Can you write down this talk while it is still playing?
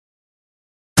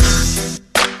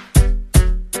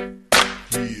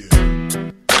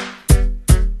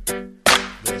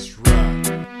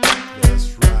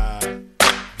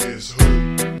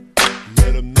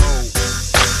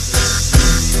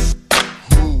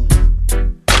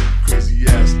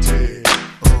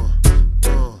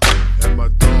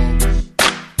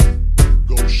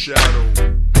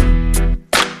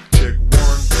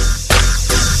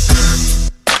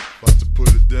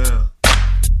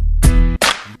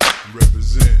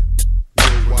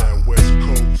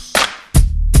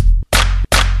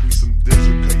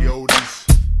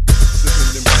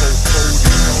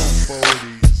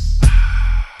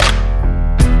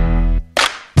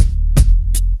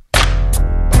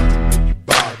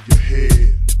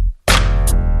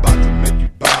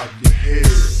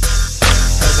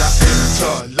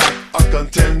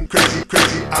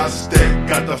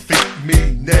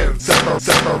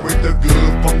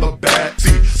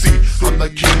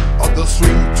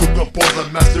compose a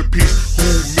masterpiece. Who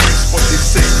means what they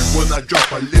say when I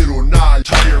drop a little knowledge?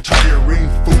 Tiring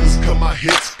fools, cause my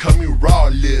hits coming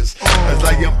rawless. As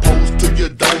I impose to your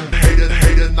dome,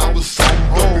 hating I was song.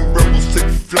 Dropping rebel sick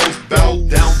flows, bow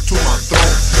down to my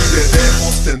throne. Te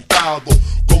dejo sentado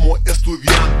como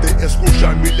estudiante,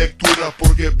 escucha mi lectura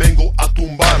porque vengo a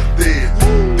tumbarte.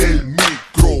 Del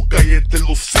micro, cállate el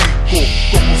hocico,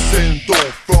 como sendo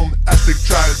from Aztec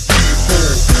tribe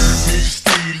people. Mi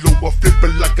estilo, I flip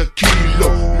it like a kilo,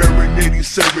 marinating,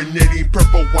 serenading,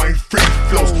 purple wine, free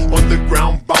flows.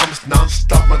 Underground bombs,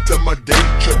 non-stop until my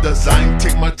nature design.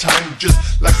 Take my time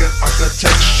just like an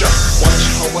architecture. Watch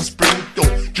how I sprinkle,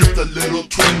 just a little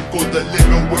twinkle.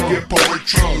 Deliver wicked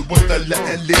poetry with the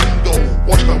Latin lingo.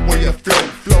 Watch the way I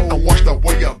flow, and watch the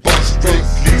way I bust.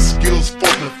 Strictly skills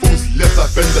for the fools left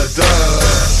up in the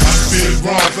dust. I spit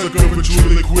rhymes like a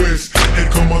ventriloquist,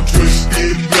 and come on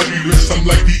twisted, bloody wrist. I'm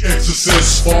like the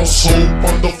exorcist. False hope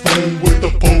on the phone with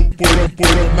the Pope. Put up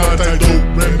antidote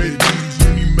remedies.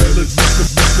 Uni melodies,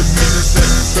 misdemeanors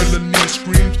and felony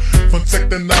screams. From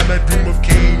Sector 9, I dream of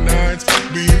canines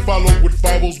being followed with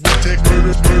 5-0s. We take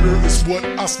murder is what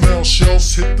I smell.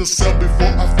 Shells hit the cell before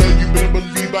I fell. You better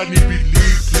believe I need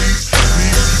relief. Please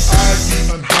leave the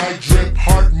IV on high drip,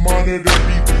 heart monitor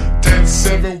beep.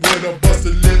 10-7 with a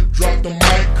busted lip. Drop the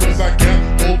mic cause I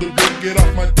can't hold the grip. Get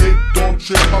off my dick, don't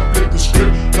trip. I flip the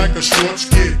script like a short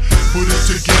skit. Put it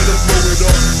together, blow it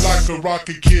up like a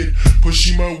rocket kid.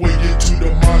 Pushing my way into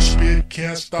the mosh pit.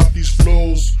 Can't stop these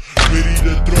flows. Ready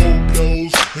to throw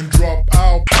blows and drop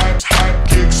out. Hype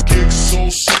kicks, so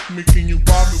sick me. Can you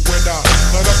rob me when I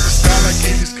cut up the style like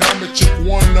 80s comic? Check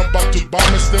one about to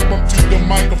bomb it. Step up to the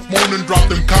microphone and drop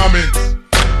them comments.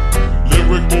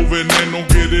 Lyric moving in, don't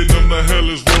get in them, the hell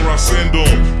is where I send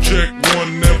them. Check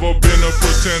one, never been a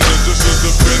pretender, just a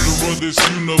defender of this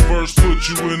universe. Put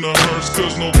you in a hearse,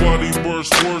 cause nobody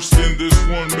bursts worse than this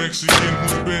one Mexican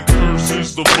who's been cursed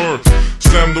since the birth.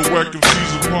 Slam the whack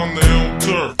MCs upon their own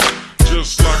turf,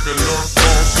 just like a nerf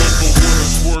ball, so for what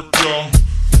it's worth, y'all.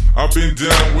 I've been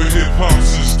down with hip-hop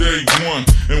since day one,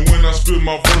 and when I spit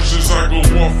my verses, I go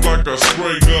off like a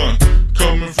spray gun.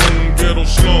 Coming from them ghetto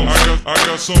slums, I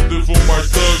got something for my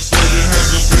thugs. Throw your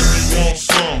hands up if you want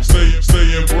some.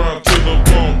 Staying brown to the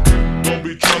bone. Don't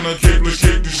be tryna kick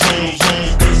these hoes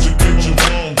home.